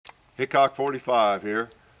Hickok 45 here.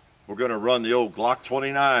 We're going to run the old Glock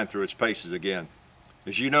 29 through its paces again.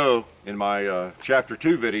 As you know, in my Chapter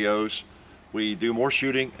 2 videos, we do more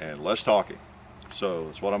shooting and less talking. So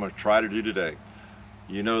that's what I'm going to try to do today.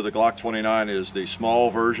 You know the Glock 29 is the small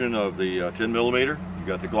version of the 10mm. You've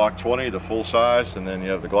got the Glock 20, the full size, and then you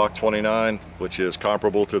have the Glock 29, which is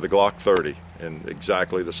comparable to the Glock 30 in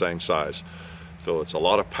exactly the same size. So it's a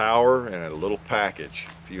lot of power and a little package.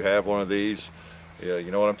 If you have one of these,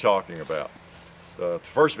 you know what I'm talking about. The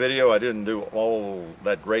first video I didn't do all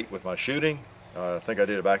that great with my shooting. I think I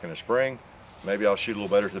did it back in the spring. Maybe I'll shoot a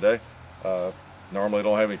little better today. Normally I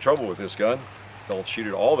don't have any trouble with this gun. Don't shoot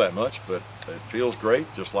it all that much, but it feels great,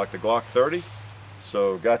 just like the Glock 30.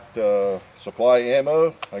 So got supply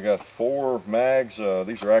ammo. I got 4 mags.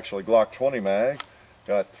 These are actually Glock 20 mags.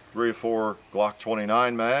 Got 3 or 4 Glock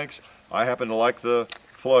 29 mags. I happen to like the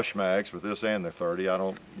flush mags with this and the 30. I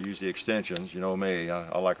don't use the extensions. You know me.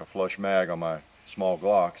 I like a flush mag on my small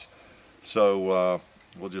Glocks. So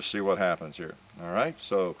we'll just see what happens here. All right.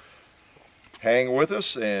 So hang with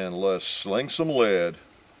us and let's sling some lead.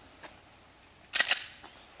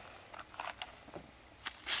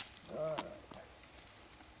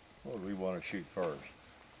 What do we want to shoot first?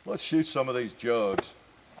 Let's shoot some of these jugs.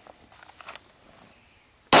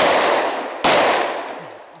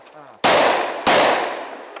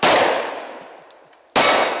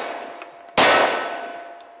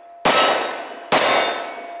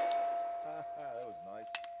 That was nice.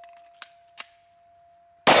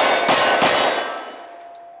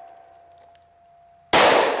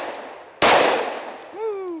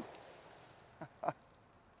 Woo!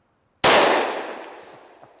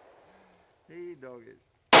 He dug it.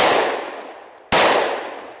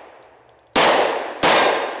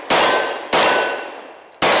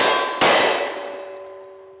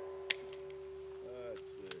 Let's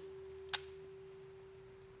see.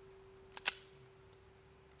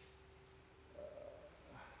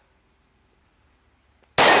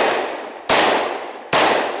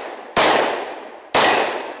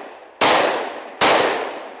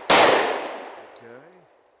 Okay.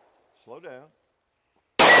 Slow down.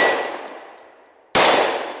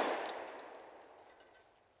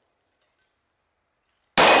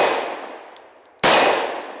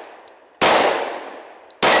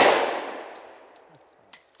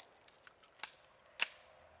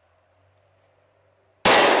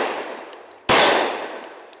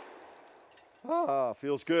 Ah,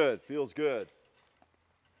 feels good, feels good.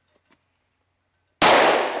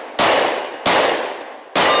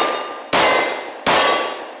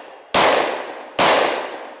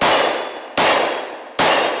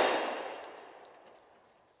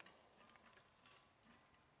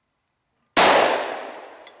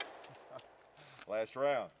 Last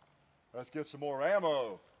round. Let's get some more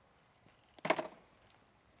ammo. Okay.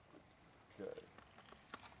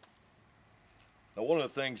 Now, one of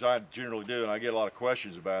the things I generally do, and I get a lot of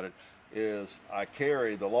questions about it, is I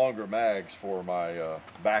carry the longer mags for my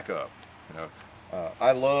backup. You know,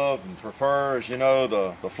 I love and prefer, as you know,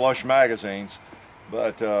 the flush magazines,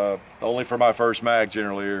 but only for my first mag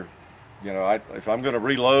generally. You know, if I'm going to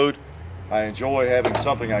reload, I enjoy having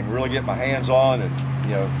something I can really get my hands on, and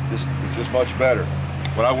you know, it's just much better.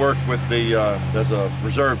 When I worked with as a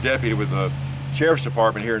reserve deputy with the sheriff's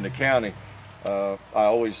department here in the county,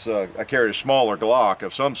 I carried a smaller Glock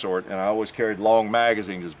of some sort, and I always carried long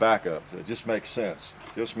magazines as backup. So it just makes sense.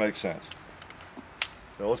 Just makes sense.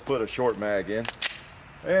 So let's put a short mag in,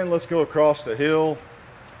 and let's go across the hill,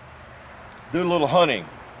 do a little hunting.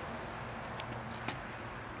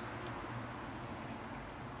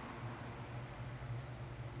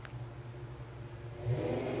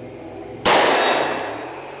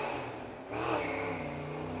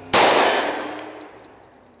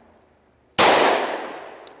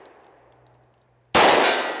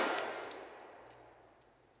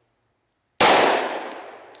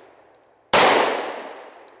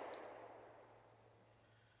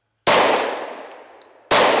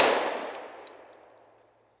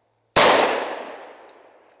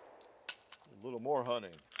 A little more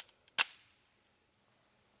hunting.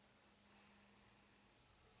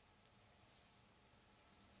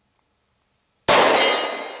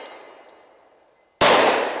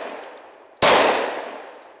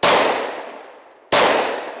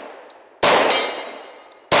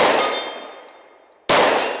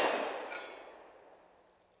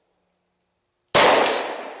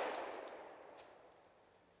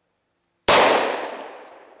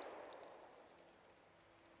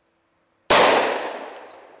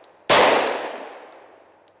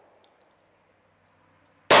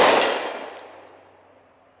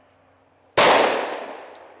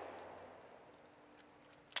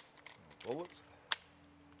 Bullets.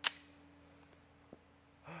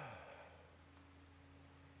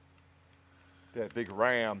 That big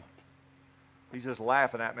ram. He's just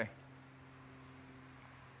laughing at me.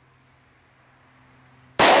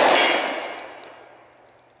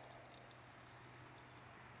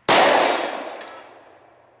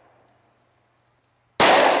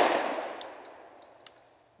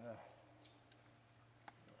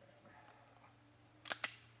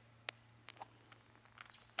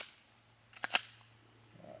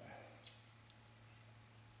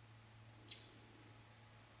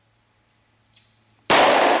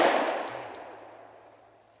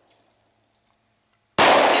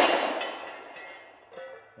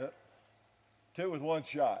 Yep. 2 with 1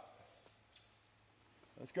 shot.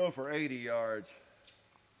 Let's go for 80 yards.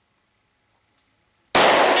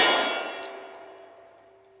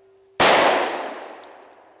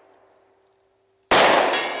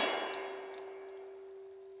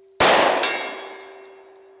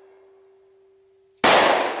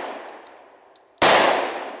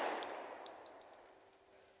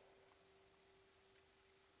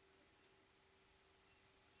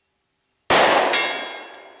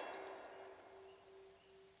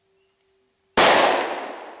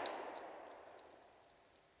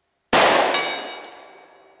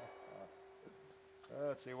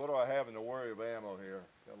 Let's see, what do I have in the worry of ammo here?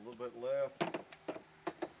 Got a little bit left.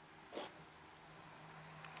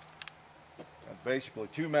 Got basically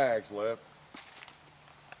 2 mags left.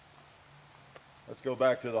 Let's go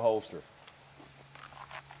back to the holster.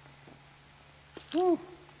 Woo!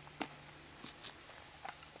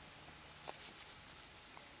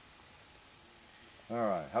 All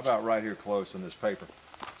right, how about right here close on this paper?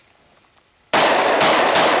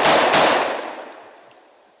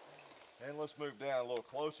 And let's move down a little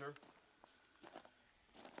closer.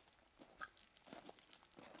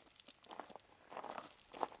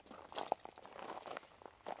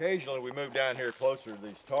 Occasionally we move down here closer to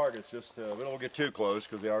these targets, just we don't get too close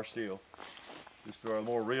because they are steel. Just for a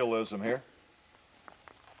more realism here.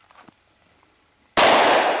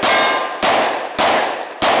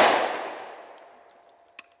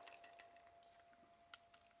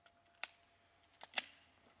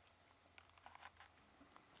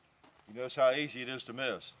 You notice how easy it is to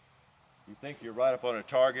miss. You think you're right up on a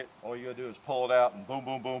target, all you gotta do is pull it out and boom,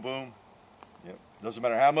 boom, boom, boom. Yep. Doesn't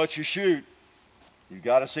matter how much you shoot, you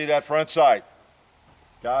gotta see that front sight.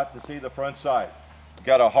 Got to see the front sight. You've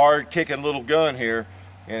got a hard kicking little gun here,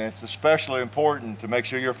 and it's especially important to make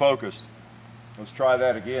sure you're focused. Let's try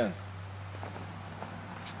that again.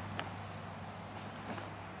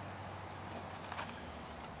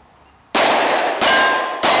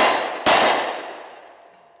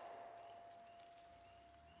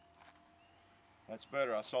 That's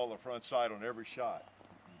better. I saw the front sight on every shot.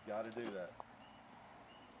 You've got to do that.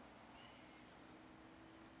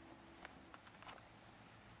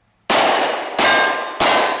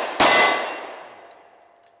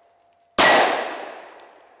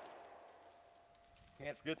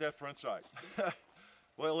 Can't forget that front sight.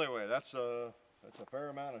 Well, anyway, that's a fair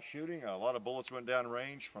amount of shooting. A lot of bullets went down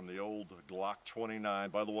range from the old Glock 29.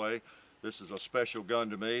 By the way, this is a special gun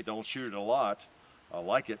to me. Don't shoot it a lot. I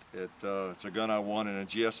like it. It's a gun I won in a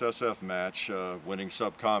GSSF match, winning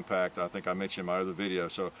subcompact. I think I mentioned in my other video.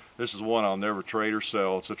 So this is one I'll never trade or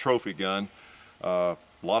sell. It's a trophy gun. A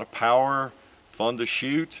lot of power, fun to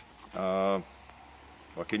shoot.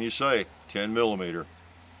 What can you say? 10 millimeter.